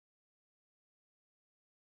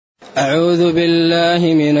أعوذ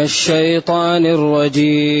بالله من الشيطان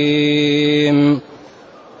الرجيم.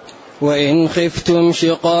 وإن خفتم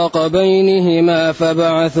شقاق بينهما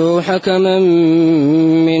فابعثوا حكما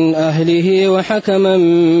من أهله وحكما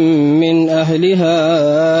من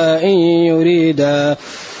أهلها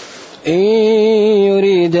إن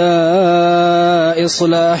يريدا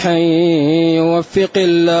إصلاحا يوفق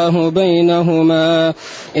الله بينهما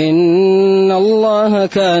إن الله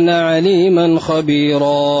كان عليما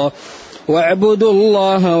خبيرا. واعبدوا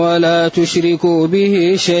الله ولا تشركوا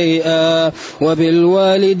به شيئا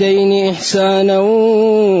وبالوالدين إحسانا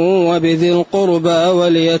وبذي القربى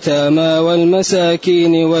واليتامى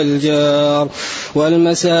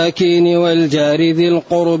والمساكين والجار ذي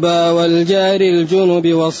القربى والجار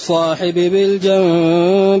الجنب والصاحب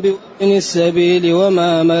بالجنب وابن السبيل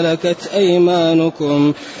وما ملكت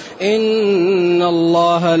أيمانكم إن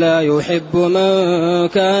الله لا يحب من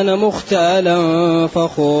كان مختالا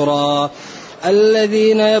فخورا.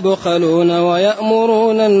 الذين يبخلون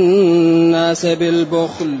ويأمرون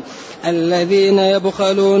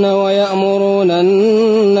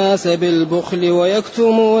الناس بالبخل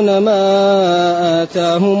ويكتمون ما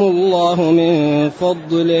آتاهم الله من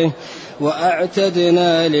فضله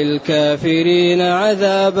وأعتدنا للكافرين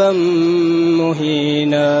عذابا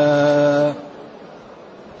مهينا.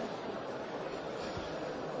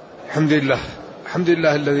 الحمد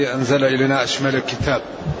لله الذي أنزل إلينا أشمل الكتاب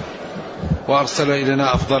وأرسل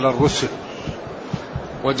إلينا أفضل الرسل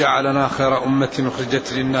وجعلنا خير أمة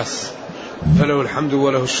أخرجت للناس، فله الحمد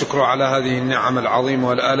وله الشكر على هذه النعم العظيمة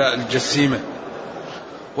والآلاء الجسيمة،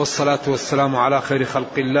 والصلاة والسلام على خير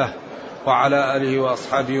خلق الله وعلى آله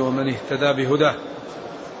وأصحابه ومن اهتدى بهداه.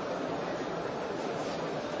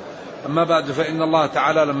 أما بعد، فإن الله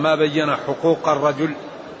تعالى لما بين حقوق الرجل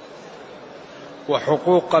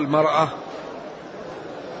وحقوق المرأة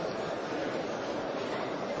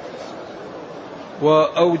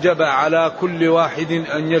وأوجب على كل واحد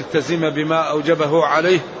أن يلتزم بما أوجبه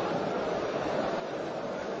عليه،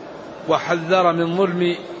 وحذر من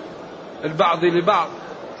ظلم البعض لبعض،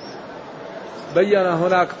 بين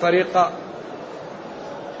هناك طريقة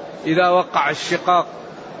إذا وقع الشقاق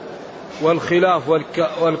والخلاف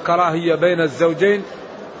والكراهية بين الزوجين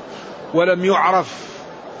ولم يعرف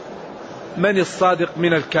من الصادق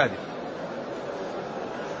من الكاذب.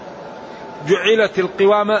 جعلت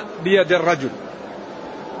القوامة بيد الرجل،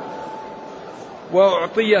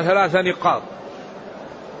 وأعطي 3 نقاط: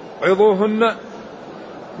 عظوهن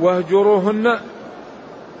واهجروهن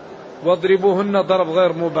واضربوهن ضرب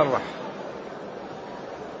غير مبرح.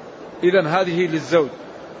 إذن هذه للزوج.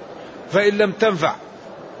 فإن لم تنفع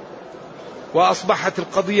وأصبحت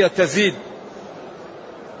القضية تزيد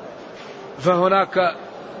فهناك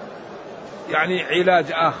علاج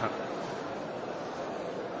آخر،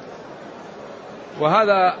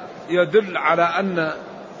 وهذا يدل على أن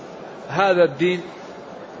هذا الدين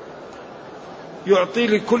يعطي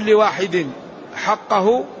لكل واحد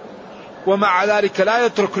حقه، ومع ذلك لا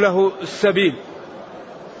يترك له السبيل.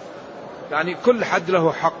 كل حد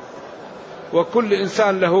له حق، وكل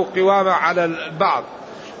إنسان له قوامة على البعض.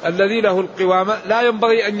 الذي له القوامة لا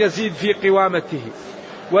ينبغي أن يزيد في قوامته،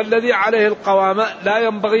 والذي عليه القوامة لا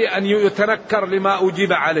ينبغي أن يتنكر لما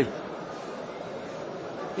أوجب عليه.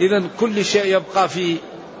 إذن كل شيء يبقى في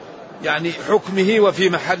حكمه وفي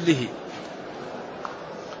محله.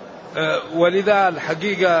 ولذا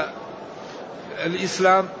الحقيقة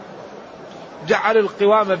الإسلام جعل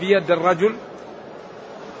القوامة بيد الرجل،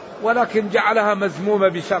 ولكن جعلها مذمومة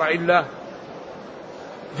بشرع الله.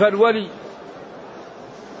 فالولي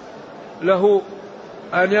له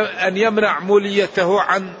أن يمنع موليته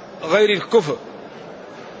عن غير الكفر،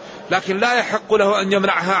 لكن لا يحق له أن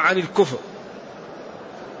يمنعها عن الكفر.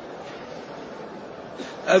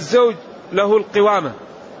 الزوج له القوامة،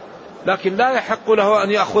 لكن لا يحق له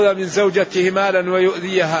أن يأخذ من زوجته مالا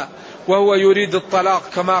ويؤذيها وهو يريد الطلاق،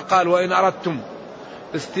 كما قال: وإن أردتم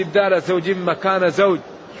استبدال زوج مكان زوج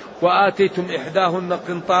وآتيتم إحداهن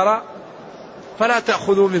قنطارا فلا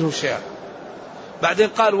تأخذوا منه شيئا. بعدين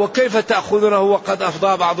قال: وكيف تأخذونه وقد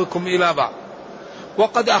أفضى بعضكم إلى بعض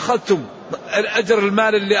وقد أخذتم الأجر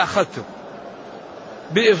المال اللي أخذتم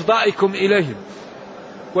بإفضائكم إليهم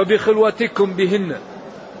وبخلوتكم بهن،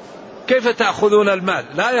 كيف تأخذون المال؟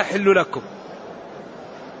 لا يحل لكم.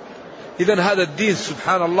 إذن هذا الدين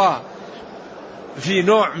سبحان الله في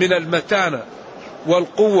نوع من المتانة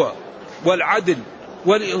والقوة والعدل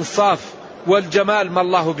والإنصاف والجمال ما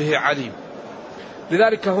الله به عليم.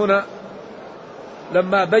 لذلك هنا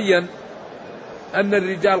لما بين أن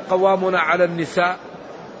الرجال قوامون على النساء،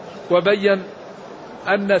 وبين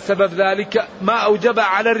أن سبب ذلك ما أوجب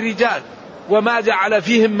على الرجال وما جعل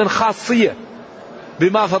فيهم من خاصية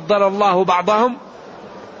بما فضل الله بعضهم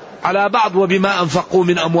على بعض وبما أنفقوا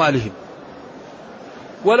من أموالهم.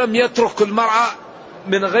 ولم يترك المرأة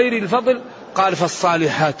من غير الفضل، قال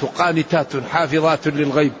فالصالحات قانتات حافظات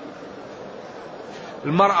للغيب.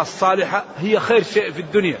 المرأة الصالحة هي خير شيء في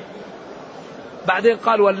الدنيا. بعدين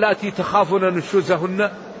قال واللاتي تخافون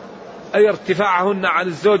نشوزهن أي ارتفاعهن عن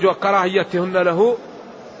الزوج وكراهيتهن له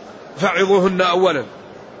فعظوهن أولا.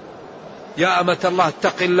 يا أمة الله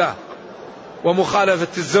اتق الله، ومخالفة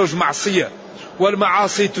الزوج معصية،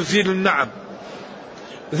 والمعاصي تزيل النعم.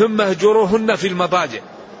 ثم اهجروهن في المضاجع،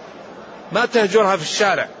 ما تهجرها في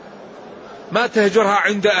الشارع، ما تهجرها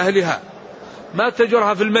عند أهلها، ما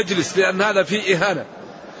تهجرها في المجلس لأن هذا فيه إهانة،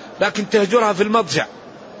 لكن تهجرها في المضجع،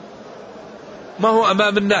 ما هو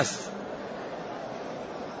أمام الناس.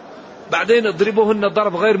 بعدين اضربوهن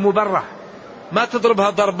ضرب غير مبرح، ما تضربها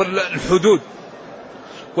ضرب الحدود،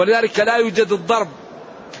 ولذلك لا يوجد الضرب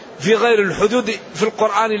في غير الحدود في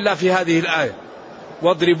القرآن إلا في هذه الآية،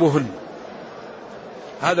 واضربوهن،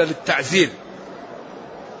 هذا للتعزير.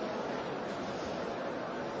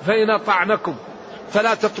 فإن أطعنكم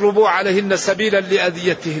فلا تطلبوا عليهن سبيلا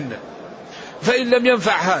لأذيتهن. فإن لم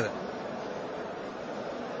ينفع هذا،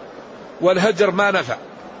 والهجر ما نفع،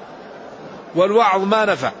 والوعظ ما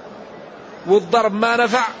نفع، والضرب ما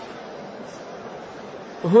نفع،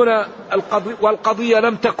 هنا والقضية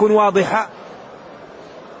لم تكن واضحة،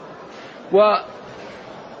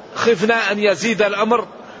 وخفنا أن يزيد الأمر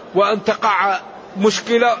وأن تقع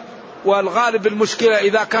مشكلة. والغالب المشكلة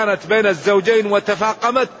إذا كانت بين الزوجين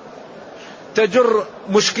وتفاقمت تجر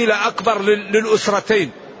مشكلة أكبر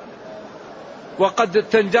للأسرتين، وقد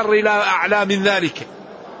تنجر إلى أعلى من ذلك.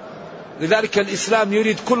 لذلك الإسلام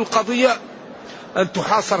يريد كل قضية أن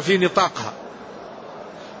تحاصر في نطاقها.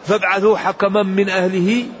 فابعثوا حكما من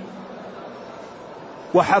أهله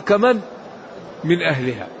وحكما من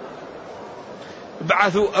أهلها.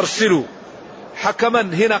 ابعثوا ارسلوا حكما،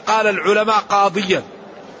 هنا قال العلماء قاضيا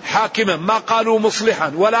حاكما، ما قالوا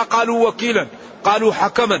مصلحا ولا قالوا وكيلا، قالوا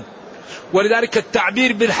حكما. ولذلك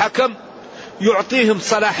التعبير بالحكم يعطيهم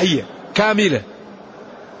صلاحية كاملة،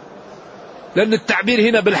 لأن التعبير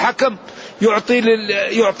هنا بالحكم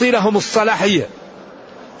يعطي لهم الصلاحية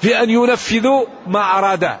في أن ينفذوا ما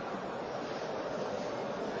أرادا.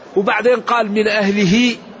 وبعدين قال من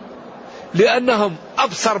أهله لأنهم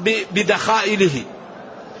أبصر بدخائله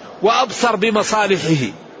وأبصر بمصالحه،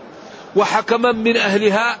 وحكما من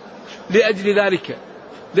أهلها لأجل ذلك،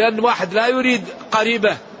 لأن واحد لا يريد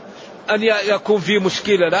قريبه أن يكون في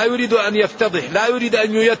مشكلة، لا يريد أن يفتضح، لا يريد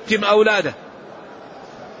أن ييتم أولاده.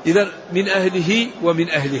 إذن من أهله ومن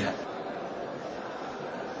أهلها.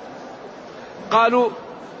 قالوا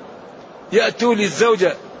يأتوا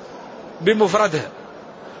للزوجة بمفردها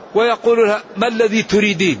ويقول لها ما الذي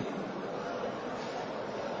تريدين؟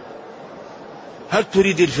 هل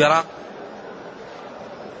تريد الفراق؟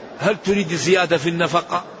 هل تريد زيادة في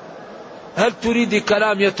النفقة؟ هل تريد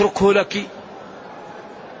كلام يتركه لك؟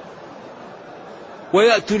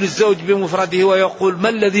 ويأتي للزوج بمفرده ويقول ما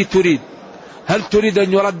الذي تريد؟ هل تريد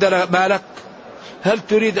أن يرد مالك؟ هل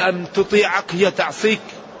تريد أن تطيعك هي تعصيك؟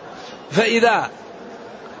 فإذا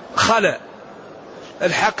خلى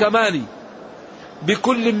الحكمان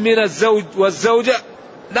بكل من الزوج والزوجة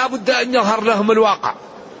لا بد أن يظهر لهم الواقع،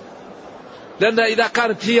 لأن إذا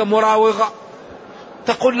كانت هي مراوغة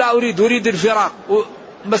تقول لا أريد الفراق،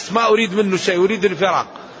 بس ما أريد منه شيء، أريد الفراق،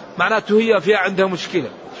 معناته هي فيها عندها مشكلة.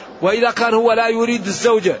 وإذا كان هو لا يريد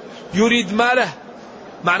الزوجة يريد ماله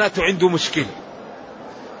معناته عنده مشكلة.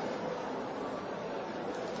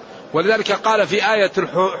 ولذلك قال في آية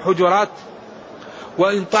الحجرات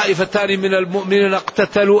وإن طائفتان من المؤمنين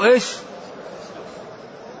اقتتلوا إيش؟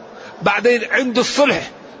 بعدين عند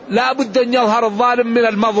الصلح لا بد أن يظهر الظالم من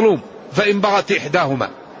المظلوم، فإن بغت إحداهما،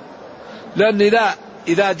 لأن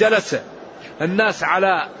إذا جلس الناس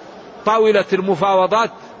على طاولة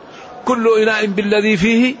المفاوضات كل إناء بالذي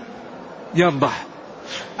فيه ينضح،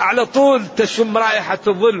 على طول تشم رائحة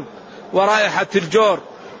الظلم ورائحة الجور،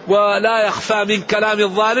 ولا يخفى من كلام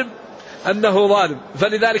الظالم أنه ظالم.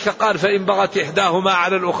 فلذلك قال فإن بغت إحداهما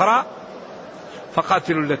على الأخرى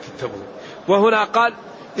فقاتلوا التي تبغي. وهنا قال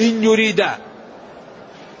إن يريدا،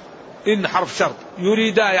 إن حرف شرط،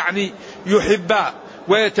 يريدا يعني يحبا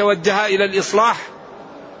ويتوجها إلى الإصلاح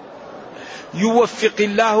يوفق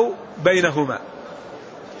الله بينهما.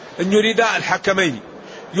 إن يريدا الحكمين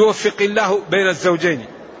يوفق الله بين الزوجين،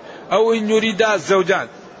 أو إن يريدا الزوجان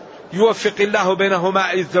يوفق الله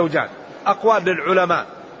بينهما أي الزوجان. أقوال للعلماء،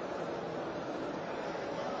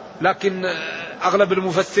 لكن أغلب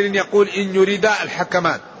المفسرين يقول إن يريدا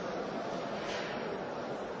الحكمان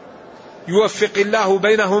يوفق الله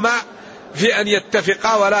بينهما في أن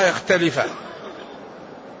يتفقا ولا يختلفا.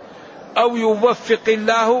 أو يوفق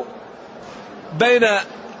الله بين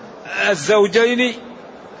الزوجين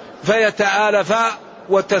فيتآلفا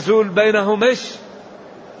وتزول بينهم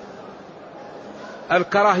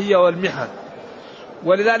الكراهية والمحن.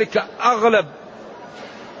 ولذلك أغلب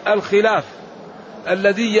الخلاف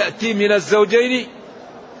الذي يأتي من الزوجين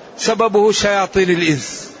سببه شياطين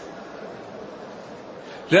الإنس،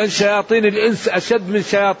 لأن شياطين الإنس أشد من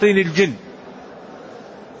شياطين الجن.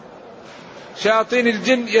 شياطين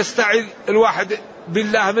الجن يستعيذ الواحد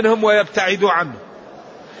بالله منهم ويبتعد عنه،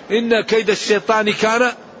 إن كيد الشيطان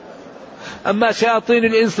كان. أما شياطين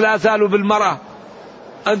الإنس لا زالوا بالمرأة،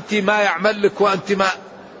 أنت ما يعمل لك وأنت ما،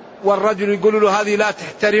 والرجل يقول له هذه لا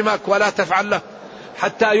تحترمك ولا تفعل له،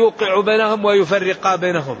 حتى يوقع بينهم ويفرقا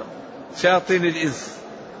بينهما شياطين الإنس.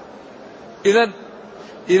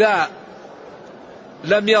 إذا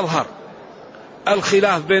لم يظهر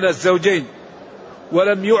الخلاف بين الزوجين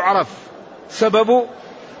ولم يعرف سببه،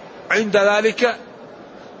 عند ذلك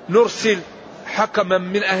نرسل حكما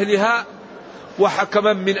من أهلها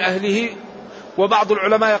وحكما من أهله. وبعض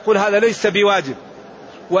العلماء يقول هذا ليس بواجب،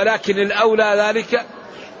 ولكن الأولى ذلك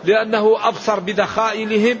لأنه أبصر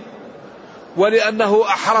بدخائلهم ولأنه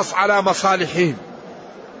أحرص على مصالحهم.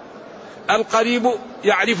 القريب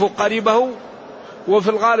يعرف قريبه وفي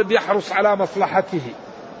الغالب يحرص على مصلحته.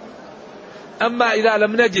 أما إذا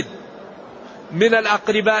لم نجد من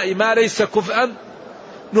الأقرباء ما ليس كفءا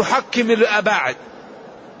نحكم الأباعد،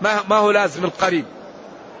 ما هو لازم القريب.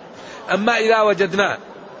 أما إذا وجدنا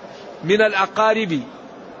من الأقارب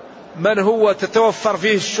من هو تتوفر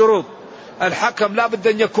فيه الشروط، الحكم لا بد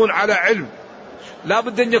أن يكون على علم، لا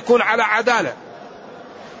بد أن يكون على عدالة،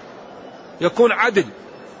 يكون عدل،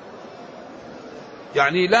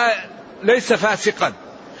 يعني ليس فاسقا،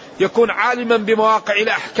 يكون عالما بمواقع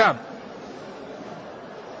الأحكام.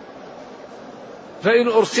 فإن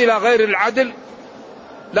أرسل غير العدل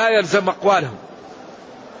لا يلزم أقوالهم.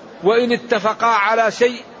 وإن اتفقا على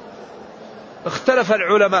شيء اختلف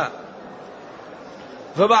العلماء،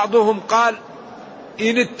 فبعضهم قال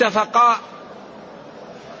إن اتفقا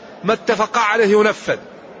ما اتفقا عليه ينفذ،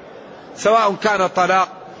 سواء كان طلاق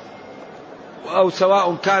أو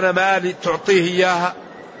سواء كان مال تعطيه إياها،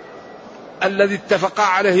 الذي اتفقا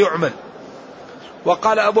عليه يعمل.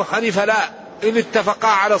 وقال أبو حنيفة لا، إن اتفقا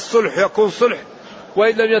على الصلح يكون صلح،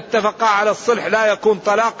 وإن لم يتفقا على الصلح لا يكون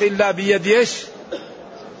طلاق إلا بيد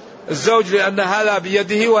الزوج، لأن هذا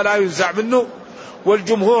بيده ولا ينزع منه.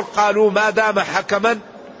 والجمهور قالوا ما دام حكما،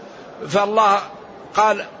 فالله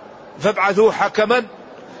قال فابعثوا حكما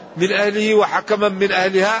من أهله وحكما من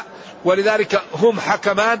أهلها، ولذلك هم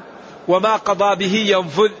حكمان وما قضى به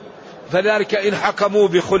ينفذ. فذلك إن حكموا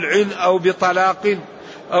بخلع أو بطلاق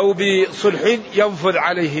أو بصلح ينفذ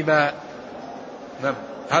عليهما. نعم،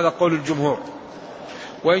 هذا قول الجمهور.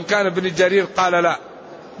 وإن كان ابن جرير قال لا،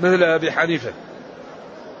 مثل أبي حنيفة.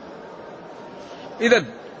 إذن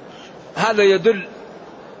هذا يدل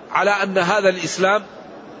على أن هذا الإسلام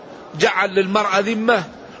جعل للمرأة ذمة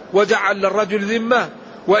وجعل للرجل ذمة،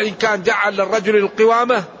 وإن كان جعل للرجل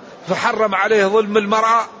القوامة فحرم عليه ظلم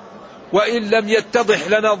المرأة. وإن لم يتضح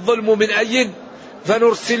لنا الظلم من أي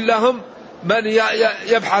فنرسل لهم من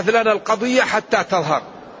يبحث لنا القضية حتى تظهر.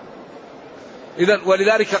 إذن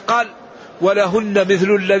ولذلك قال ولهن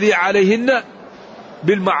مثل الذي عليهن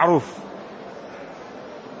بالمعروف.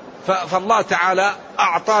 فالله تعالى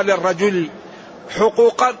أعطى للرجل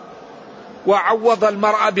حقوقا وعوض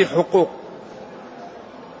المرأة بحقوق.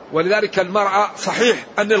 ولذلك المرأة صحيح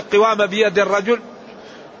أن القوامة بيد الرجل،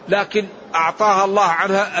 لكن أعطاها الله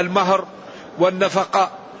عنها المهر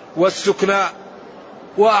والنفقة والسكنى،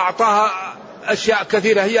 وأعطاها أشياء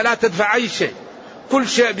كثيرة، هي لا تدفع أي شيء، كل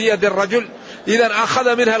شيء بيد الرجل. إذن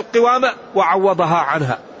أخذ منها القوامة وعوضها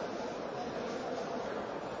عنها.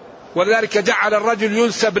 ولذلك جعل الرجل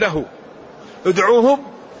ينسب له ادعوهم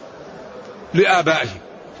لآبائهم،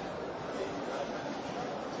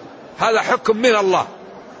 هذا حكم من الله.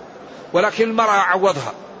 ولكن المرأة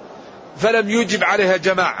عوضها، فلم يجب عليها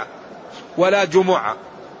جماعة ولا جمعة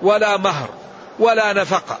ولا مهر ولا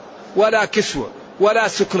نفقة ولا كسوة ولا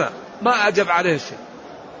سكنى، ما أجب عليها شيء،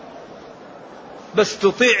 بس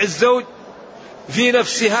تطيع الزوج في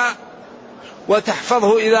نفسها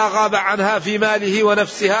وتحفظه إذا غاب عنها في ماله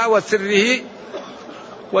ونفسها وسره،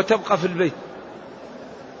 وتبقى في البيت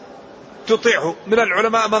تطيعه. من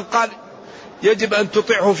العلماء من قال يجب أن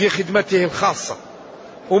تطيعه في خدمته الخاصة،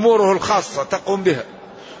 أموره الخاصة تقوم بها.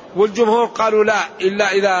 والجمهور قالوا لا،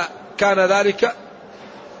 إلا إذا كان ذلك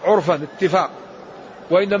عرفا اتفاق،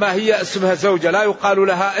 وإنما هي اسمها زوجة، لا يقال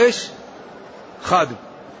لها إيش خادم،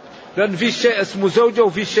 لأن في شيء اسمه زوجة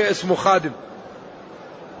وفي شيء اسمه خادم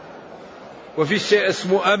وفي شيء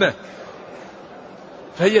اسمه أمة.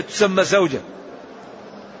 فهي تسمى زوجة.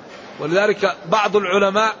 ولذلك بعض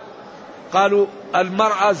العلماء قالوا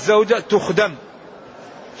المرأة الزوجة تخدم،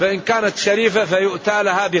 فإن كانت شريفة فيؤتى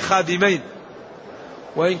لها بخادمين،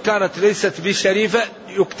 وإن كانت ليست بشريفة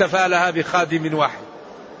يكتفى لها بخادم واحد.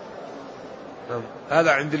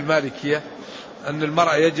 هذا عند المالكية، أن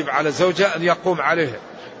المرأة يجب على زوجها أن يقوم عليها،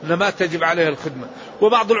 إنما تجب عليها الخدمة.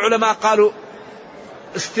 وبعض العلماء قالوا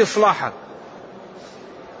استصلاحا،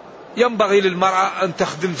 ينبغي للمرأة أن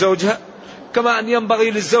تخدم زوجها كما أن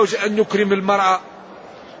ينبغي للزوج أن يكرم المرأة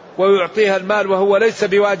ويعطيها المال، وهو ليس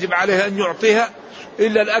بواجب عليه أن يعطيها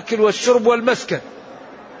إلا الأكل والشرب والمسكن،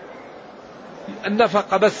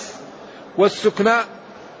 النفقة بس والسكنى،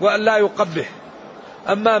 وأن لا يقبح.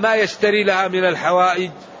 أما ما يشتري لها من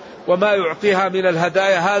الحوائج وما يعطيها من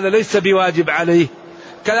الهدايا هذا ليس بواجب عليه.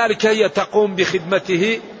 كذلك هي تقوم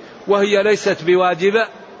بخدمته وهي ليست بواجبة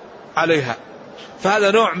عليها.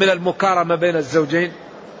 فهذا نوع من المكارمة بين الزوجين.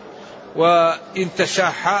 وإن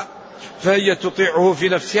تشاحا فهي تطيعه في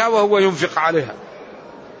نفسها وهو ينفق عليها.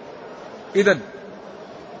 إذن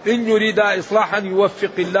إن يريدا إصلاحا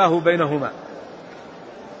يوفق الله بينهما.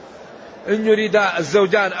 إن يريدا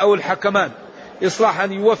الزوجان أو الحكمان إصلاحا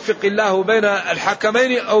يوفق الله بين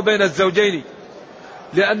الحكمين أو بين الزوجين،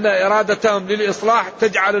 لأن إرادتهم للإصلاح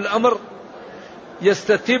تجعل الأمر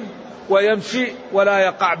يستتب ويمشي ولا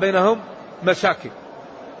يقع بينهم مشاكل.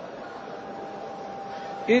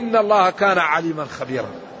 إن الله كان عليما خبيرا،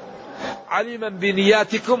 عليما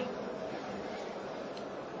بنياتكم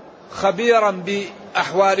خبيرا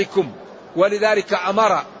بأحوالكم. ولذلك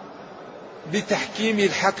أمر بتحكيم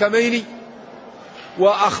الحكمين،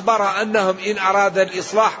 وأخبر أنهم إن أراد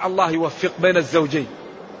الإصلاح الله يوفق بين الزوجين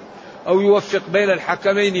أو يوفق بين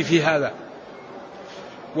الحكمين في هذا.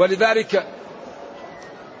 ولذلك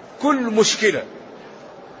كل مشكلة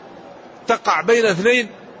تقع بين اثنين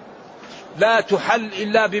لا تحل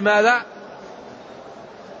إلا بماذا؟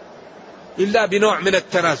 إلا بنوع من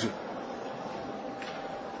التنازل.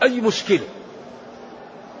 أي مشكلة.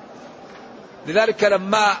 لذلك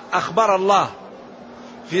لما أخبر الله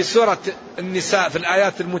في سورة النساء في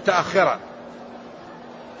الآيات المتأخرة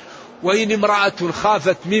وإن امرأة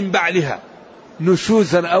خافت من بعلها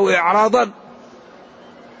نشوزا أو إعراضا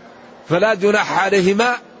فلا جناح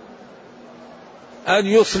عليهما أن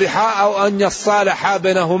يصلحا أو أن يصالحا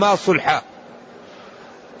بينهما صلحا.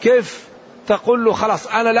 كيف تقول له خلاص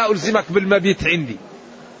أنا لا ألزمك بالمبيت عندي؟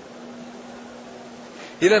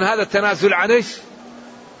 إذن هذا تنازل عن إيش؟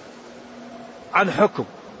 عن حكم.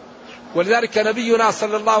 ولذلك نبينا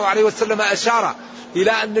صلى الله عليه وسلم أشار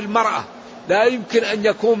إلى أن المرأة لا يمكن أن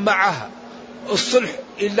يكون معها الصلح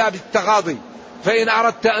إلا بالتغاضي، فإن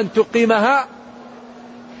أردت أن تقيمها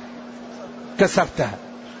كسرتها.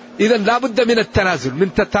 إذن لا بد من التنازل،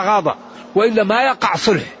 من تتغاضى، وإلا ما يقع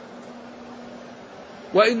صلح.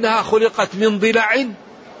 وإنها خلقت من ضلع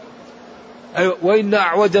وإن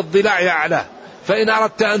أعوج الضلع أعلاه، فإن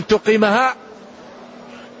أردت أن تقيمها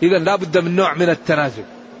إذن لا بد من نوع من التنازل.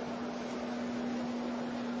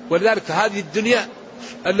 ولذلك هذه الدنيا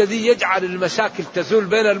الذي يجعل المشاكل تزول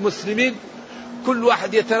بين المسلمين كل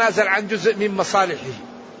واحد يتنازل عن جزء من مصالحه،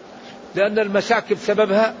 لأن المشاكل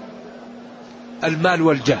سببها المال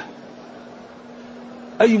والجاه.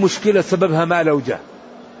 أي مشكلة سببها مال وجاه.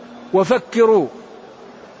 وفكروا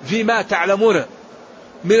فيما تعلمون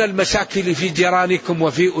من المشاكل في جيرانكم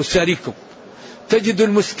وفي أسركم، تجد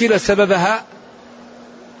المشكلة سببها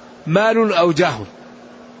مال أو جاه.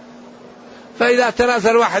 فإذا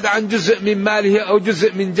تنازل واحد عن جزء من ماله أو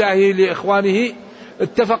جزء من جاهه لإخوانه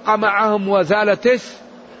اتفق معهم وزالت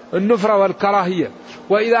النفرة والكراهية.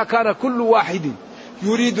 وإذا كان كل واحد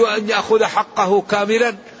يريد أن يأخذ حقه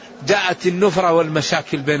كاملا جاءت النفرة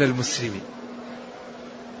والمشاكل بين المسلمين.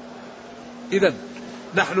 إذن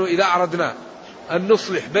نحن إذا أردنا أن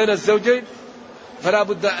نصلح بين الزوجين فلا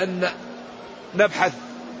بد أن نبحث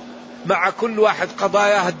مع كل واحد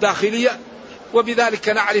قضاياه الداخلية، وبذلك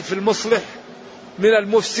نعرف المصلح من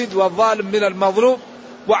المفسد والظالم من المظلوم،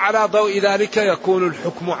 وعلى ضوء ذلك يكون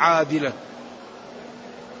الحكم عادلا.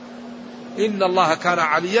 إن الله كان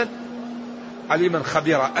عليما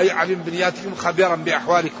خبيرا، أي عليم بنياتكم خبيرا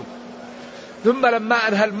بأحوالكم. ثم لما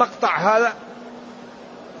أنهى المقطع هذا،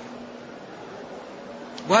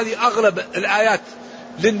 وهذه أغلب الآيات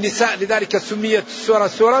للنساء، لذلك سميت السورة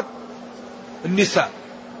سورة النساء،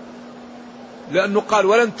 لأنه قال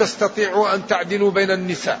ولن تستطيعوا أن تعدلوا بين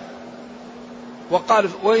النساء، وقال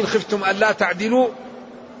وإن خفتم أن لا تعدلوا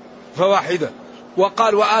فواحدة،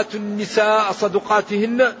 وقال وآتوا النساء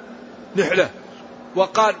صدقاتهن نحلة،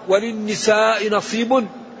 وقال وللنساء نصيب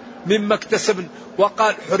مما اكتسبن،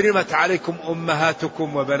 وقال حرمت عليكم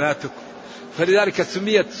أمهاتكم وبناتكم. فلذلك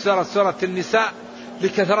سميت السورة سورة النساء،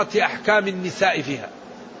 لكثرة أحكام النساء فيها.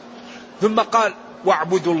 ثم قال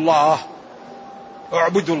واعبدوا الله،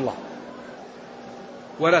 اعبدوا الله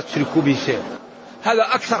ولا تشركوا به شيئا.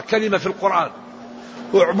 هذا أكثر كلمة في القرآن،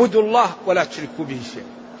 اعبدوا الله ولا تشركوا به شيئا.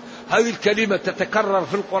 هذه الكلمة تتكرر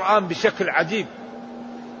في القرآن بشكل عجيب،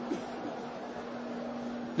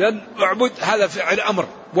 لأن اعبد هذا فعل أمر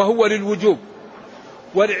وهو للوجوب،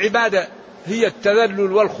 والعبادة هي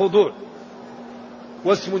التذلل والخضوع،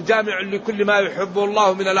 واسم جامع لكل ما يحبه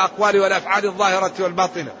الله من الأقوال والأفعال الظاهرة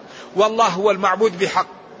والباطنة، والله هو المعبود بحق.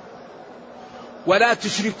 ولا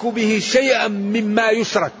تشركوا به شيئا مما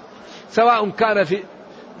يشرك، سواء كان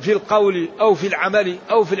في القول أو في العمل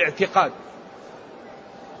أو في الاعتقاد.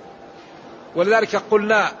 ولذلك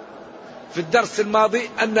قلنا في الدرس الماضي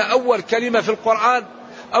أن أول كلمة في القرآن،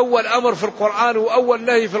 أول أمر في القرآن وأول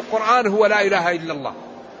نهي في القرآن هو لا إله إلا الله.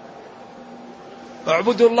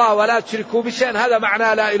 اعبدوا الله ولا تشركوا بشيء، هذا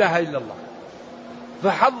معنى لا إله إلا الله.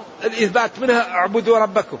 فحظ الإثبات منها اعبدوا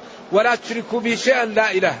ربكم ولا تشركوا به شيئا،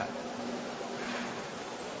 لا إله.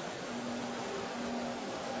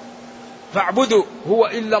 فاعبدوا هو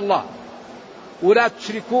إلا الله، ولا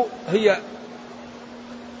تشركوا هي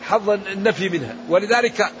حظ النفي منها.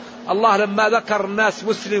 ولذلك الله لما ذكر الناس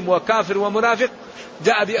مسلم وكافر ومنافق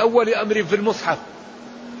جاء بأول أمر في المصحف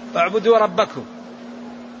اعبدوا ربكم،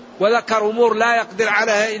 وذكر أمور لا يقدر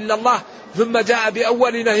عليها إلا الله، ثم جاء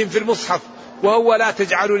بأول نهي في المصحف وهو لا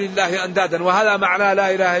تجعلوا لله أندادا. وهذا معنى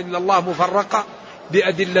لا إله إلا الله مفرقة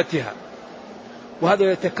بأدلتها،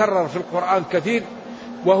 وهذا يتكرر في القرآن كثير،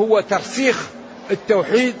 وهو ترسيخ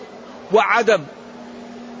التوحيد وعدم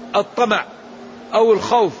الطمع أو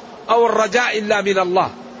الخوف أو الرجاء إلا من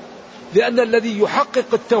الله. لأن الذي يحقق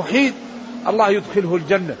التوحيد الله يدخله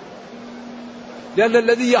الجنة، لأن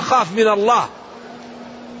الذي يخاف من الله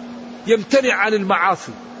يمتنع عن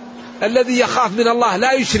المعاصي، الذي يخاف من الله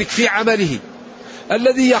لا يشرك في عمله،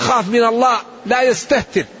 الذي يخاف من الله لا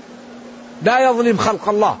يستهتر، لا يظلم خلق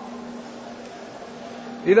الله.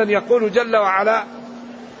 إذن يقول جل وعلا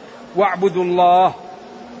واعبدوا الله،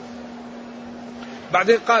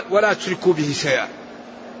 بعدين قال ولا تشركوا به شيئا.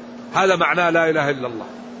 هذا معنى لا إله إلا الله.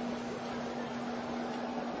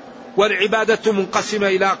 والعبادة منقسمة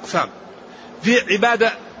إلى أقسام، في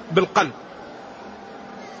عبادة بالقلب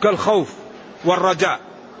كالخوف والرجاء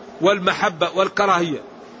والمحبة والكراهية،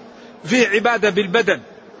 في عبادة بالبدن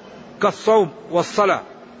كالصوم والصلاة،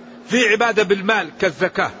 في عبادة بالمال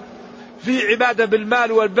كالزكاة، في عبادة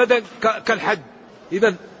بالمال والبدن كالحج.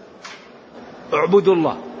 إذن اعبدوا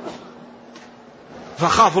الله،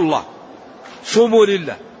 فخافوا الله، صوموا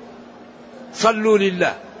لله، صلوا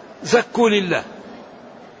لله، زكوا لله،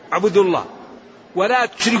 اعبدوا الله ولا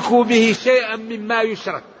تشركوا به شيئا مما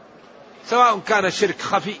يشرك، سواء كان شرك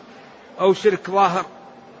خفي أو شرك ظاهر.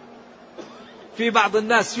 في بعض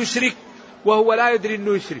الناس يشرك وهو لا يدري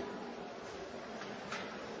أنه يشرك،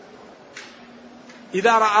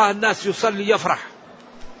 إذا رأى الناس يصلي يفرح،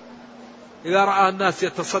 إذا رأى الناس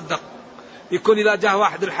يتصدق يكون، إذا جاء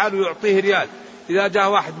واحد الحال يعطيه ريال، إذا جاء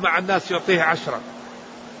واحد مع الناس يعطيه 10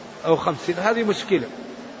 أو 50. هذه مشكلة.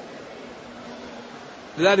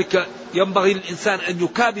 لذلك ينبغي للإنسان أن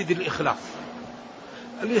يكابد الإخلاص.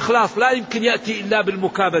 الإخلاص لا يمكن يأتي إلا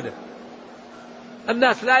بالمكابدة.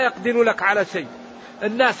 الناس لا يقدر لك على شيء،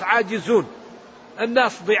 الناس عاجزون،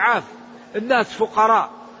 الناس ضعاف، الناس فقراء،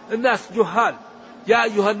 الناس جهال. يا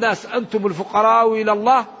أيها الناس أنتم الفقراء إلى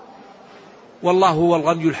الله والله هو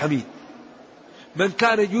الغني الحميد. من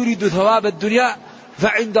كان يريد ثواب الدنيا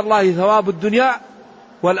فعند الله ثواب الدنيا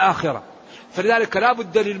والآخرة. فلذلك لا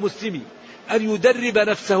بد للمسلم أن يدرب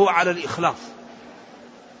نفسه على الإخلاص،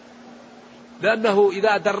 لأنه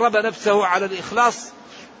إذا درب نفسه على الإخلاص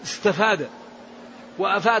استفاد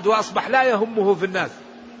وأفاد وأصبح لا يهمه في الناس،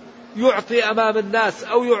 يعطي أمام الناس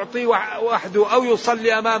أو يعطي وحده أو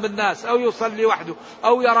يصلي أمام الناس أو يصلي وحده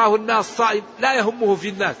أو يراه الناس صائم، لا يهمه في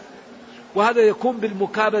الناس. وهذا يكون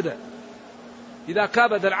بالمكابدة. إذا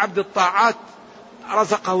كابد العبد الطاعات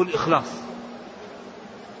رزقه الإخلاص.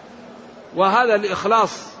 وهذا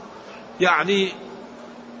الإخلاص يعني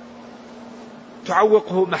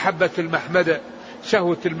تعوقه محبة المحمدة،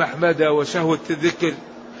 شهوة المحمدة وشهوة الذكر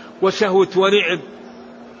وشهوة ونعم.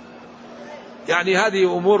 يعني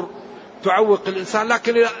هذه أمور تعوق الإنسان.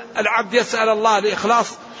 لكن العبد يسأل الله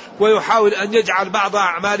الإخلاص ويحاول أن يجعل بعض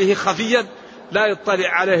أعماله خفيا لا يطلع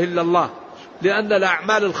عليه إلا الله، لأن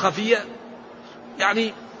الأعمال الخفية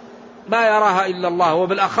يعني ما يراها إلا الله،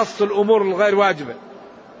 وبالأخص الأمور الغير واجبة.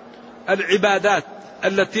 العبادات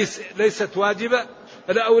التي ليست واجبة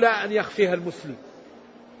الأولى أن يخفيها المسلم،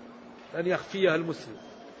 أن يخفيها المسلم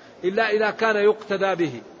إلا إذا كان يقتدى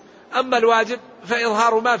به. أما الواجب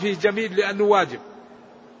فإظهار ما فيه جميل لأنه واجب.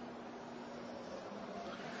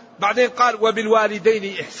 بعدين قال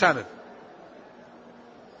وبالوالدين إحسانا.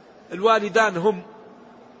 الوالدان هم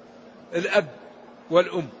الأب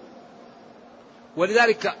والأم،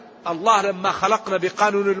 ولذلك الله لما خلقنا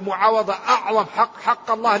بقانون المعاوضة أعظم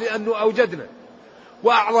حق الله لأنه أوجدنا،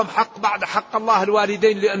 وأعظم حق بعد حق الله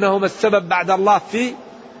الوالدين لأنهما السبب بعد الله في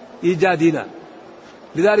إيجادنا.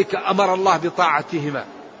 لذلك أمر الله بطاعتهما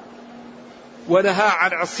ونهى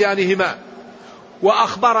عن عصيانهما،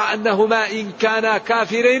 وأخبر أنهما إن كانا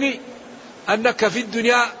كافرين أنك في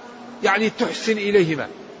الدنيا يعني تحسن إليهما،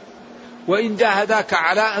 وإن جاهداك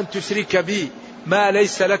على أن تشرك بي ما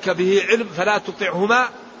ليس لك به علم فلا تطعهما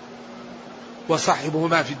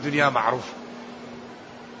وصاحبهما في الدنيا معروف.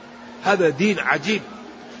 هذا دين عجيب.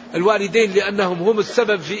 الوالدين لأنهم هم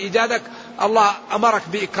السبب في إيجادك، الله أمرك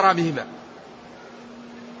بإكرامهما،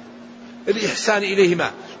 الإحسان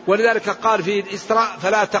إليهما. ولذلك قال في الإسراء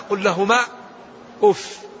فلا تقل لهما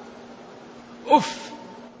أف. أف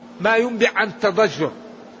ما ينبع عن تضجر،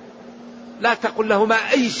 لا تقل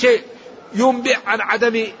لهما أي شيء ينبع عن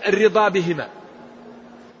عدم الرضا بهما.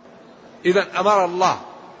 إذا أمر الله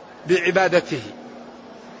بعبادته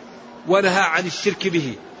ونهى عن الشرك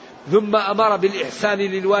به، ثم أمر بالإحسان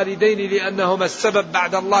للوالدين لأنهما السبب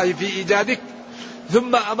بعد الله في إيجادك،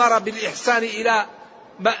 ثم أمر بالإحسان إلى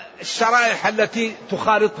الشرائح التي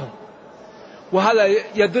تخالطهم. وهذا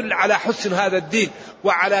يدل على حسن هذا الدين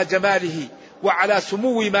وعلى جماله وعلى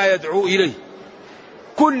سمو ما يدعو إليه.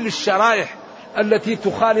 كل الشرائح التي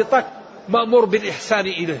تخالطك مأمور بالإحسان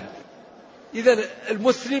إليها. إذن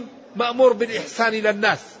المسلم مأمور بالإحسان إلى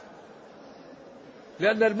الناس،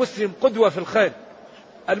 لأن المسلم قدوة في الخير.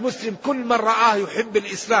 المسلم كل من رآه يحب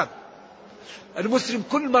الإسلام، المسلم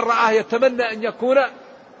كل من رآه يتمنى أن يكون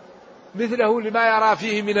مثله لما يرى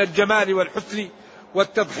فيه من الجمال والحسن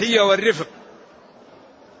والتضحية والرفق.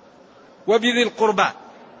 وبذي القربى،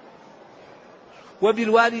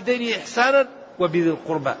 وبالوالدين إحسانا وبذي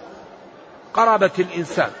القربى، قرابة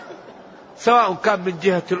الإنسان سواء كان من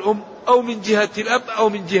جهة الأم أو من جهة الأب أو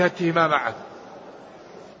من جهتهما معا.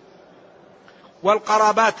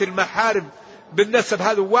 والقرابات المحارم بالنسب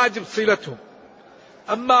هذا واجب صلتهم،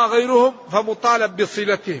 أما غيرهم فمطالب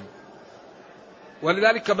بصلتهم.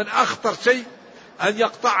 ولذلك من أخطر شيء أن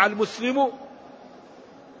يقطع المسلم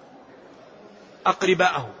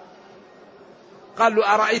أقرباءه. قال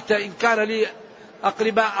له أرأيت إن كان لي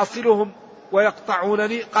أقرباء أصلهم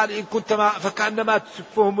ويقطعونني؟ قال إن كنت فكأنما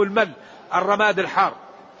تسفهم المل الرماد الحار.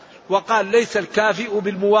 وقال ليس الكافئ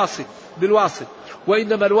بالواصل،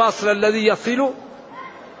 وإنما الواصل الذي يصل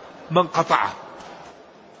من قطعه.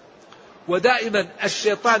 ودائما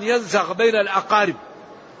الشيطان ينزغ بين الأقارب،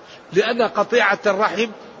 لأن قطيعة الرحم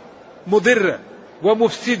مضرة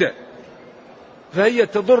ومفسدة، فهي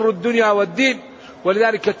تضر الدنيا والدين.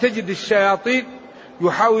 ولذلك تجد الشياطين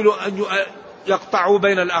يحاولوا أن يقطعوا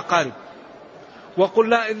بين الأقارب.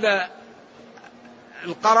 وقلنا إن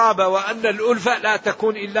القرابة وأن الألفة لا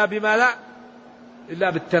تكون إلا بما لا إلا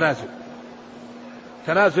بالتنازل،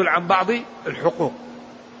 تنازل عن بعض الحقوق.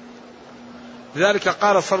 لذلك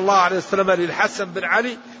قال صلى الله عليه وسلم للحسن بن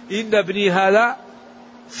علي إن ابني هذا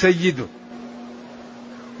سيد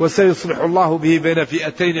وسيصلح الله به بين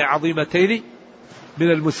فئتين عظيمتين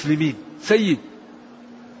من المسلمين. سيد.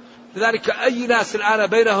 لذلك أي ناس الآن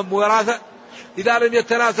بينهم وراثة إذا لم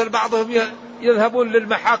يتنازل بعضهم يذهبون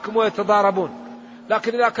للمحاكم ويتضاربون.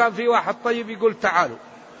 لكن إذا كان في واحد طيب يقول تعالوا،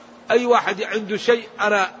 أي واحد عنده شيء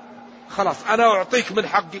أنا خلاص أنا أعطيك من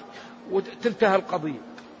حقي وتنتهي القضية.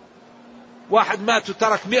 واحد مات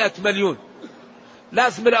وترك 100 مليون،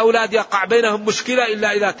 لازم الأولاد يقع بينهم مشكلة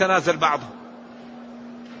إلا إذا تنازل بعضهم.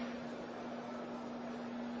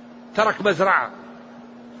 ترك مزرعة،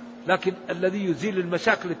 لكن الذي يزيل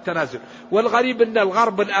المشاكل التنازل. والغريب أن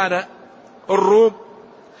الغرب الآن الروم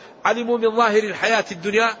علموا من ظاهر الحياة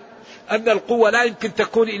الدنيا أن القوة لا يمكن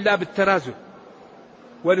تكون إلا بالتنازل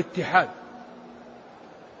والاتحاد.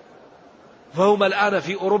 فهم الآن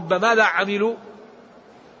في أوروبا ماذا عملوا؟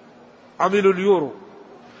 عملوا اليورو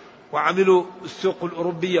وعملوا السوق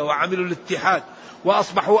الأوروبية وعملوا الاتحاد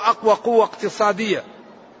وأصبحوا أقوى قوة اقتصادية.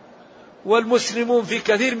 والمسلمون في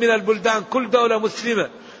كثير من البلدان كل دولة مسلمة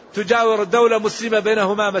تجاور دولة مسلمة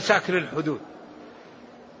بينهما مشاكل الحدود،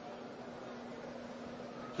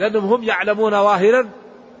 لأنهم هم يعلمون ظاهرا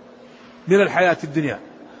من الحياة الدنيا.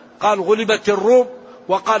 قال غلبت الروم،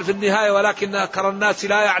 وقال في النهاية ولكن أكثر الناس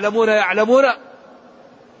لا يعلمون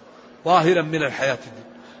ظاهرا من الحياة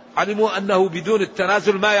الدنيا. علموا أنه بدون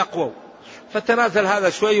التنازل ما يقوى، فتنازل هذا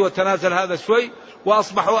شوي وتنازل هذا شوي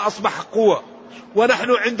وأصبح قوة.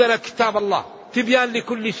 ونحن عندنا كتاب الله تبيان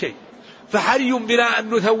لكل شيء، فحري بنا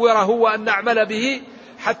أن نثوره وأن نعمل به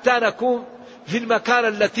حتى نكون في المكان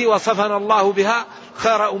التي وصفنا الله بها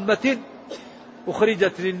خير أمة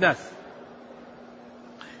أخرجت للناس.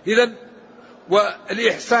 إذن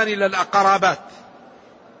والإحسان إلى الأقربات،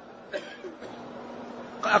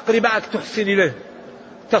 أقربائك تحسن إليهم،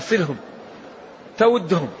 تصلهم،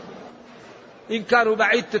 تودهم، إن كانوا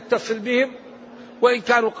بعيد تتصل بهم، وإن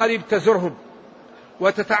كانوا قريب تزرهم،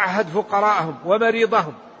 وتتعهد فقراءهم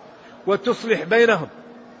ومريضهم وتصلح بينهم.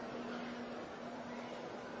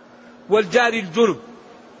 والجار الجنب،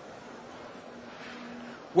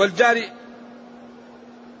 والجار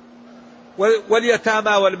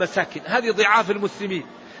واليتامى والمساكين، هذه ضعاف المسلمين.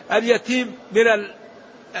 اليتيم من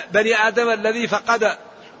بني آدم الذي فقد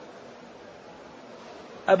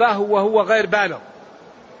أباه وهو غير بالغ،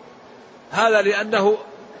 هذا لأنه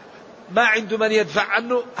ما عنده من يدفع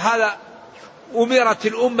عنه، هذا أمرت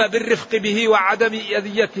الأمة بالرفق به وعدم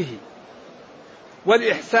أذيته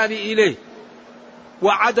والإحسان إليه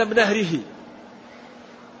وعدم نهره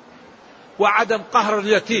وعدم قهر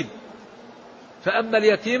اليتيم. فأما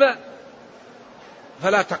اليتيم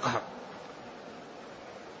فلا تقهر.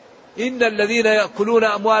 إن الذين يأكلون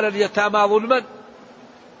أموال اليتامى ظلما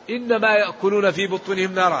إنما يأكلون في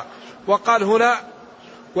بطونهم نارا. وقال هنا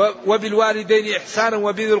وبالوالدين إحسانا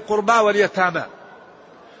وبذي القربى واليتامى.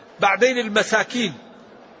 بعدين المساكين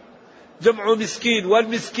جمع مسكين،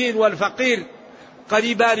 والمسكين والفقير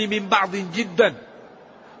قريبان من بعض جدا.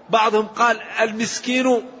 بعضهم قال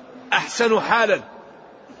المسكين أحسن حالا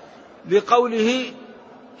لقوله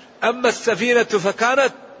أما السفينة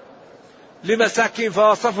فكانت لمساكين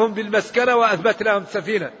فوصفهم بالمسكنة وأثبت لهم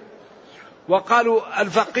سفينة. وقالوا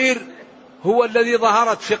الفقير هو الذي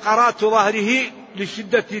ظهرت فقرات ظهره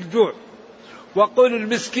لشدة الجوع. وقول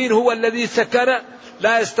المسكين هو الذي سكن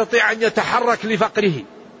لا يستطيع أن يتحرك لفقره،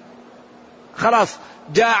 خلاص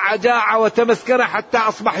جاع وتمسكن حتى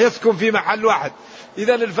أصبح يسكن في محل واحد.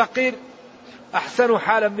 إذن الفقير أحسن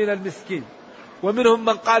حالا من المسكين. ومنهم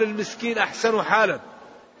من قال المسكين أحسن حالا.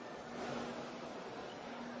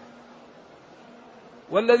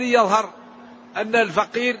 والذي يظهر أن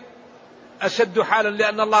الفقير أشد حالا،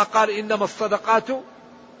 لأن الله قال إنما الصدقات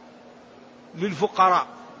للفقراء،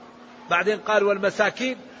 بعدين قال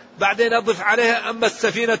والمساكين، بعدين أضف عليها أما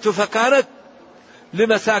السفينة فكانت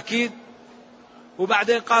لمساكين،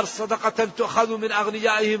 وبعدين قال صدقة تؤخذ من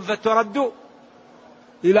أغنيائهم فترد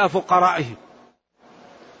إلى فقرائهم.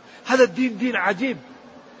 هذا الدين دين عجيب.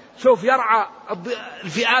 شوف يرعى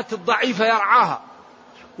الفئات الضعيفة، يرعاها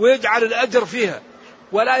ويجعل الأجر فيها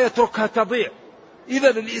ولا يتركها تضيع.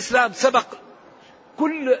 إذن الإسلام سبق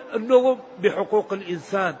كل النظم بحقوق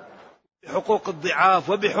الإنسان، بحقوق الضعاف،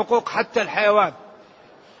 وبحقوق حتى الحيوان.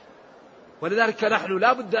 ولذلك نحن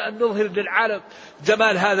لا بد أن نظهر للعالم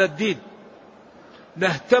جمال هذا الدين،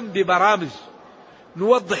 نهتم ببرامج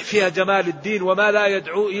نوضح فيها جمال الدين وما لا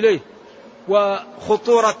يدعو إليه،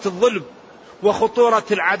 وخطورة الظلم وخطورة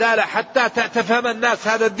العدالة، حتى تفهم الناس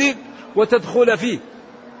هذا الدين وتدخل فيه.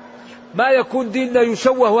 ما يكون ديننا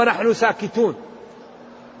يشوه ونحن ساكتون.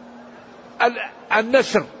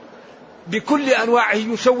 النشر بكل أنواعه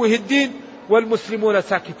يشوه الدين والمسلمون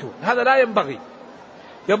ساكتون، هذا لا ينبغي.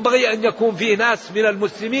 ينبغي أن يكون فيه ناس من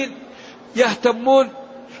المسلمين يهتمون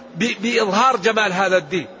بإظهار جمال هذا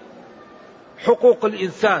الدين. حقوق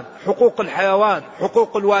الإنسان، حقوق الحيوان،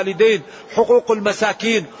 حقوق الوالدين، حقوق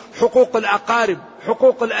المساكين، حقوق الأقارب،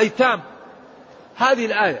 حقوق الأيتام. هذه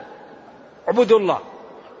الآية اعبدوا الله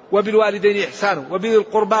وبالوالدين إحسانا وبذي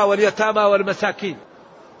القربى واليتامى والمساكين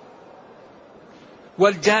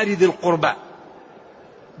والجار ذي القربى.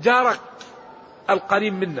 جارك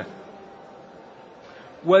القريب منه.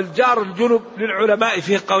 والجار الجنب للعلماء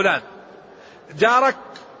فيه قولان: جارك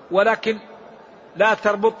ولكن لا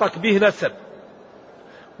تربطك به نسب،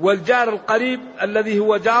 والجار القريب الذي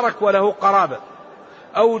هو جارك وله قرابة،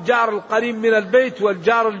 أو جار القريب من البيت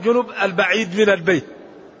والجار الجنب البعيد من البيت.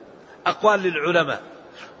 أقوال للعلماء.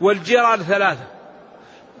 والجيران ثلاثة: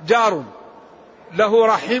 جار له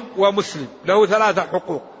رحم ومسلم، له ثلاثة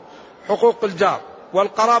حقوق: حقوق الجار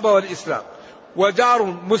والقرابة والإسلام. وجار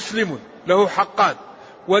مسلم له حقان،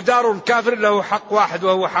 وجار كافر له حق واحد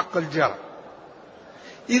وهو حق الجار.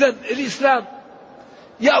 إذن الإسلام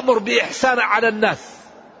يأمر بإحسان على الناس،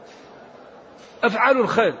 افعلوا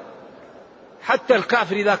الخير. حتى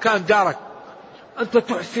الكافر إذا كان جارك أنت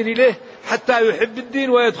تحسن إليه حتى يحب الدين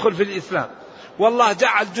ويدخل في الإسلام. والله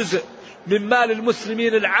جعل جزء من مال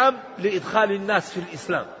المسلمين العام لإدخال الناس في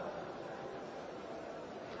الإسلام.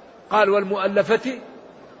 قال والمؤلفة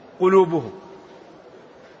قلوبهم.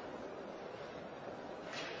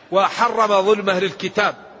 وحرم ظلم أهل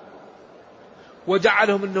الكتاب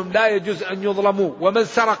وجعلهم أنهم لا يجوز أن يظلموا، ومن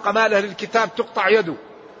سرق مال أهل الكتاب تقطع يده.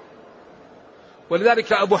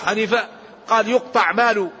 ولذلك أبو حنيفة قال يقطع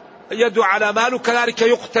مال يده على ماله كذلك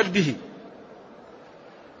يقتل به.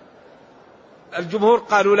 الجمهور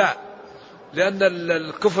قالوا لا، لأن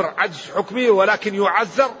الكفر عجز حكمي ولكن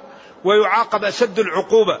يعذر ويعاقب أشد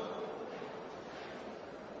العقوبة.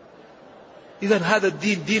 إذن هذا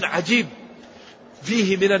الدين دين عجيب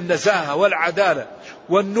فيه من النزاهة والعدالة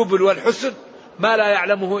والنبل والحسن ما لا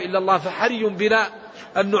يعلمه إلا الله، فحري بنا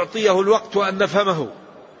أن نعطيه الوقت وأن نفهمه.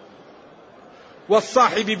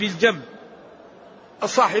 والصاحب بالجنب،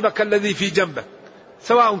 صاحبك الذي في جنبك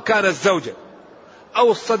سواء كان الزوجة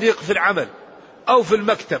أو الصديق في العمل أو في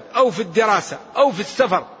المكتب أو في الدراسة أو في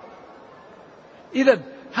السفر. إذن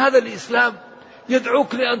هذا الإسلام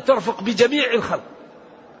يدعوك لأن ترفق بجميع الخلق،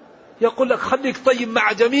 يقول لك خليك طيب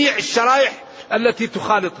مع جميع الشرائح التي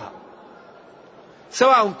تخالطها،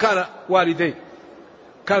 سواء كان والدين،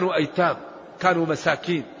 كانوا أيتام، كانوا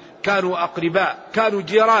مساكين، كانوا أقرباء، كانوا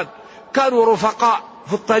جيران، كانوا رفقاء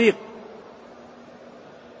في الطريق.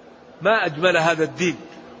 ما أجمل هذا الدين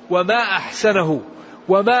وما أحسنه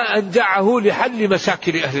وما أنجعه لحل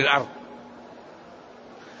مشاكل أهل الأرض.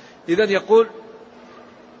 إذن يقول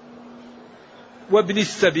وابن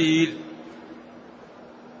السبيل،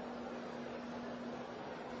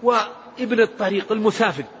 وابن الطريق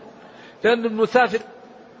المسافر، لأن المسافر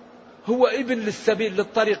هو ابن للسبيل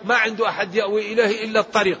للطريق، ما عنده أحد يأوي إليه إلا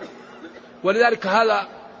الطريق. ولذلك هذا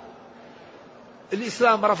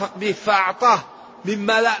الإسلام رفق به فأعطاه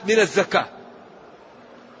مما لا من الزكاة،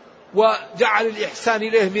 وجعل الإحسان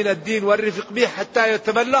إليه من الدين والرفق به حتى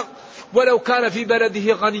يتبلغ ولو كان في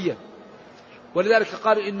بلده غنيا. ولذلك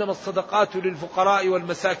قال إنما الصدقات للفقراء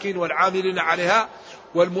والمساكين والعاملين عليها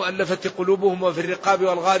والمؤلفة قلوبهم وفي الرقاب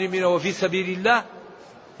والغارمين وفي سبيل الله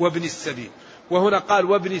وابن السبيل. وهنا قال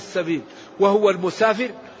وابن السبيل، وهو المسافر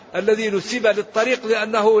الذي نسب للطريق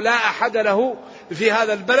لأنه لا أحد له في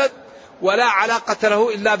هذا البلد ولا علاقة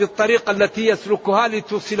له إلا بالطريق التي يسلكها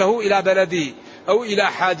لتوصله إلى بلده أو إلى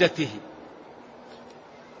حاجته.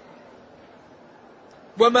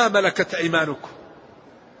 وما ملكت أيمانكم،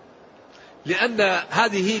 لأن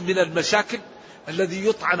هذه من المشاكل الذي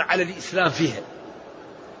يطعن على الإسلام فيها.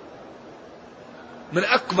 من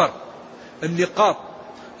أكبر النقاط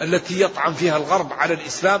التي يطعن فيها الغرب على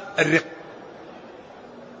الإسلام الرق.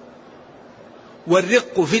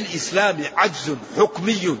 والرق في الإسلام عجز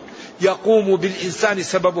حكمي يقوم بالإنسان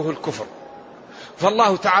سببه الكفر.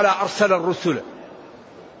 فالله تعالى أرسل الرسل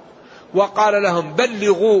وقال لهم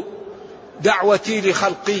بلغوا دعوتي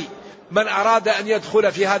لخلقي، من أراد أن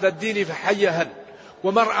يدخل في هذا الدين فحيهن،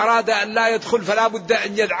 ومن أراد أن لا يدخل فلا بد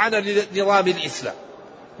أن يدعن لنظام الإسلام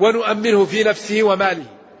ونؤمنه في نفسه وماله.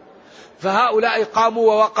 فهؤلاء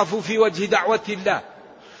قاموا ووقفوا في وجه دعوة الله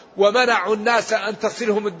ومنعوا الناس أن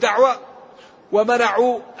تصلهم الدعوة،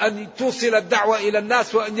 ومنعوا أن توصل الدعوة إلى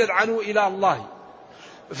الناس وأن يدعنوا إلى الله.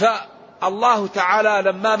 فالله تعالى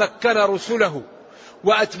لما مكن رسله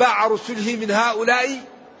وأتباع رسله من هؤلاء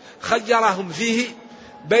خيرهم فيه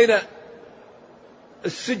بين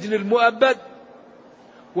السجن المؤبد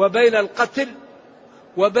وبين القتل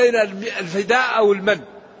وبين الفداء أو المن،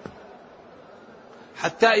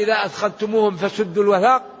 حتى إذا أثخنتموهم فسدوا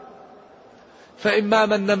الوثاق فإما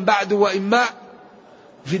منا بعد وإما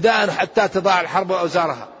فداء حتى تضاع الحرب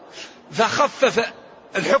أوزارها. فخفف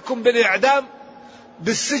الحكم بالإعدام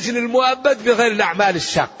بالسجن المؤبد بغير الأعمال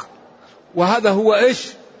الشاقة. وهذا هو إيش؟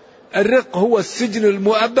 الرق هو السجن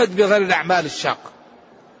المؤبد بغير الأعمال الشاقة.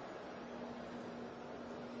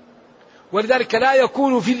 ولذلك لا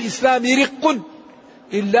يكون في الإسلام رق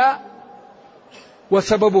إلا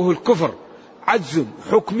وسببه الكفر، عجز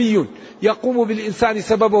حكمي يقوم بالإنسان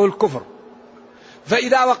سببه الكفر.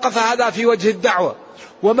 فإذا وقف هذا في وجه الدعوة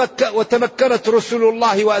وتمكنت رسل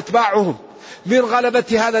الله وأتباعهم من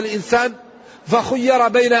غلبة هذا الإنسان، فخير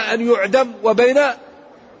بين أن يعدم وبين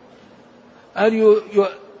أن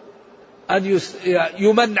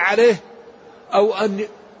يمن عليه أو أن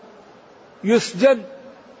يسجن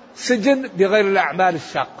سجن بغير الأعمال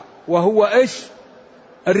الشاقة. وهو إيش؟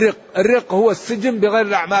 الرق. الرق هو السجن بغير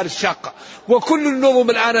الأعمال الشاقة. وكل النظم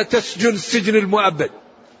الآن تسجن السجن المؤبد.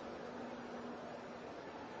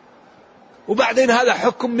 وبعدين هذا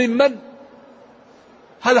حكم من؟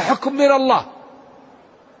 هذا حكم من الله،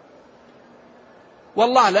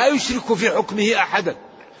 والله لا يشرك في حكمه أحدا.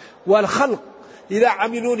 والخلق إذا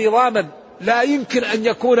عملوا نظاما لا يمكن أن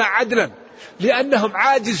يكون عدلا، لأنهم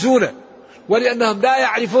عاجزون ولأنهم لا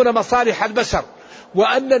يعرفون مصالح البشر،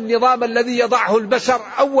 وأن النظام الذي يضعه البشر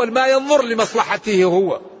أول ما ينظر لمصلحته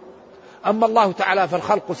هو. أما الله تعالى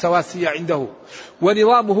فالخلق سواسية عنده،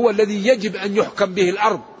 ونظامه هو الذي يجب أن يحكم به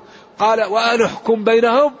الأرض. قال وأن أحكم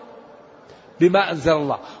بينهم بما أنزل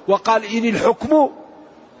الله. وقال إن الحكم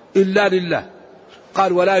إلا لله.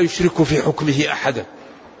 قال ولا يشرك في حكمه أحدا.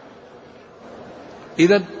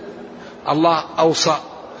 إذن الله أوصى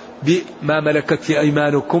بما ملكت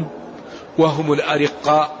أيمانكم وهم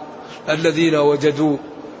الأرقاء الذين وجدوا،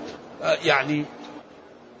 يعني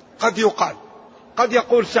قد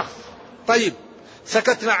يقول شخص طيب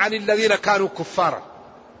سكتنا عن الذين كانوا كفارا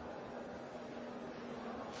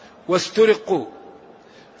واسترقوا،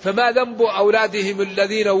 فما ذنب أولادهم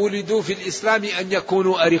الذين ولدوا في الإسلام أن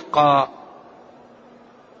يكونوا أرقاء؟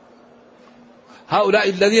 هؤلاء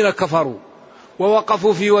الذين كفروا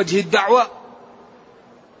ووقفوا في وجه الدعوة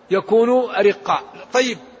يكونوا أرقاء.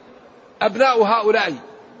 طيب أبناء هؤلاء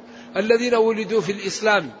الذين ولدوا في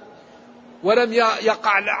الإسلام ولم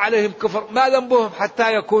يقع عليهم كفر ما ذنبهم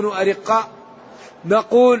حتى يكونوا أرقاء؟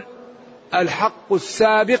 نقول الحق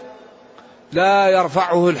السابق لا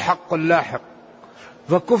يرفعه الحق اللاحق،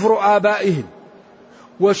 فكفر آبائهم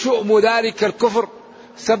وشؤم ذلك الكفر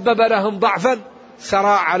سبب لهم ضعفا سرى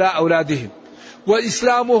على أولادهم،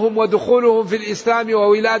 وإسلامهم ودخولهم في الإسلام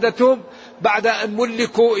وولادتهم بعد أن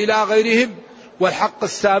ملكوا إلى غيرهم، والحق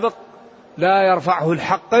السابق لا يرفعه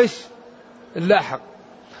الحق اللاحق.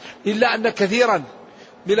 إلا أن كثيرا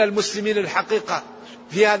من المسلمين الحقيقة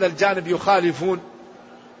في هذا الجانب يخالفون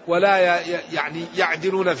ولا يعني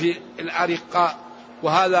يعدلون في الأرقاء،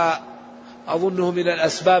 وهذا أظنه من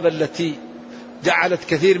الأسباب التي جعلت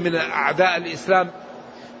كثير من أعداء الإسلام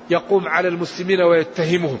يقوم على المسلمين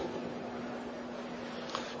ويتهمهم.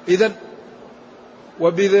 إذن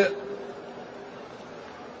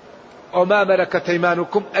وما ملكت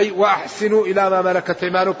أيمانكم أي وأحسنوا إلى ما ملكت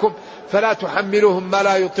أيمانكم فلا تحملوهم ما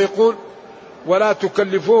لا يطيقون ولا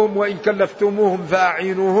تكلفوهم وإن كلفتموهم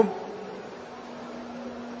فأعينوهم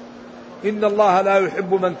إن الله لا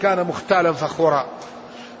يحب من كان مختالا فخورا.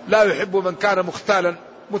 لا يحب من كان مختالا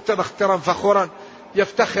متبخترا فخورا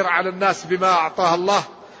يفتخر على الناس بما أعطاه الله،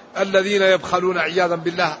 الذين يبخلون عياذا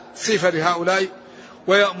بالله صفة لهؤلاء،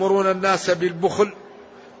 ويأمرون الناس بالبخل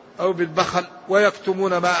أو بالبخل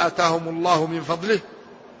ويكتمون ما آتاهم الله من فضله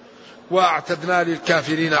وأعتدنا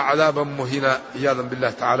للكافرين عذابا مهينا عياذا بالله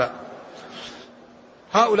تعالى.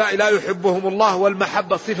 هؤلاء لا يحبهم الله،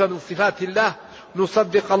 والمحبة صفة من صفات الله،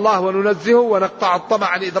 نصدق الله وننزهه ونقطع الطمع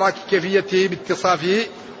عن إدراك كيفيته باتصافه.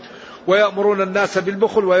 ويأمرون الناس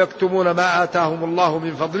بالبخل ويكتمون ما آتاهم الله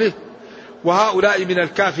من فضله، وهؤلاء من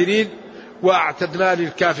الكافرين وأعتدنا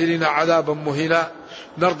للكافرين عذابا مهينا.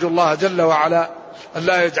 نرجو الله جل وعلا أن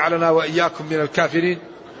لا يجعلنا وإياكم من الكافرين،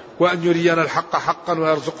 وأن يرينا الحق حقا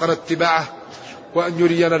ويرزقنا اتباعه، وأن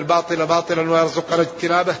يرينا الباطل باطلا ويرزقنا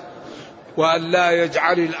اجتنابه، وأن لا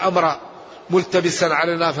يجعل الأمر ملتبسا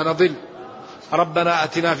علينا فنضل. ربنا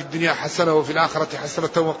أتنا في الدنيا حسنة وفي الآخرة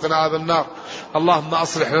حسنة وقنا عذاب النار. اللهم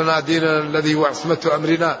أصلح لنا ديننا الذي هو عصمة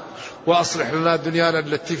أمرنا، وأصلح لنا دنيانا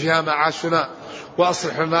التي فيها معاشنا،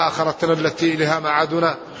 وأصلح لنا آخرتنا التي إليها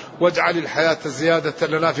معادنا، واجعل الحياة زيادة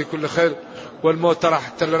لنا في كل خير والموت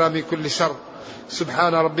راحة لنا من كل شر.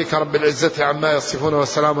 سبحان ربك رب العزة عما يصفون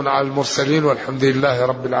وسلام على المرسلين والحمد لله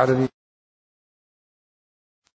رب العالمين.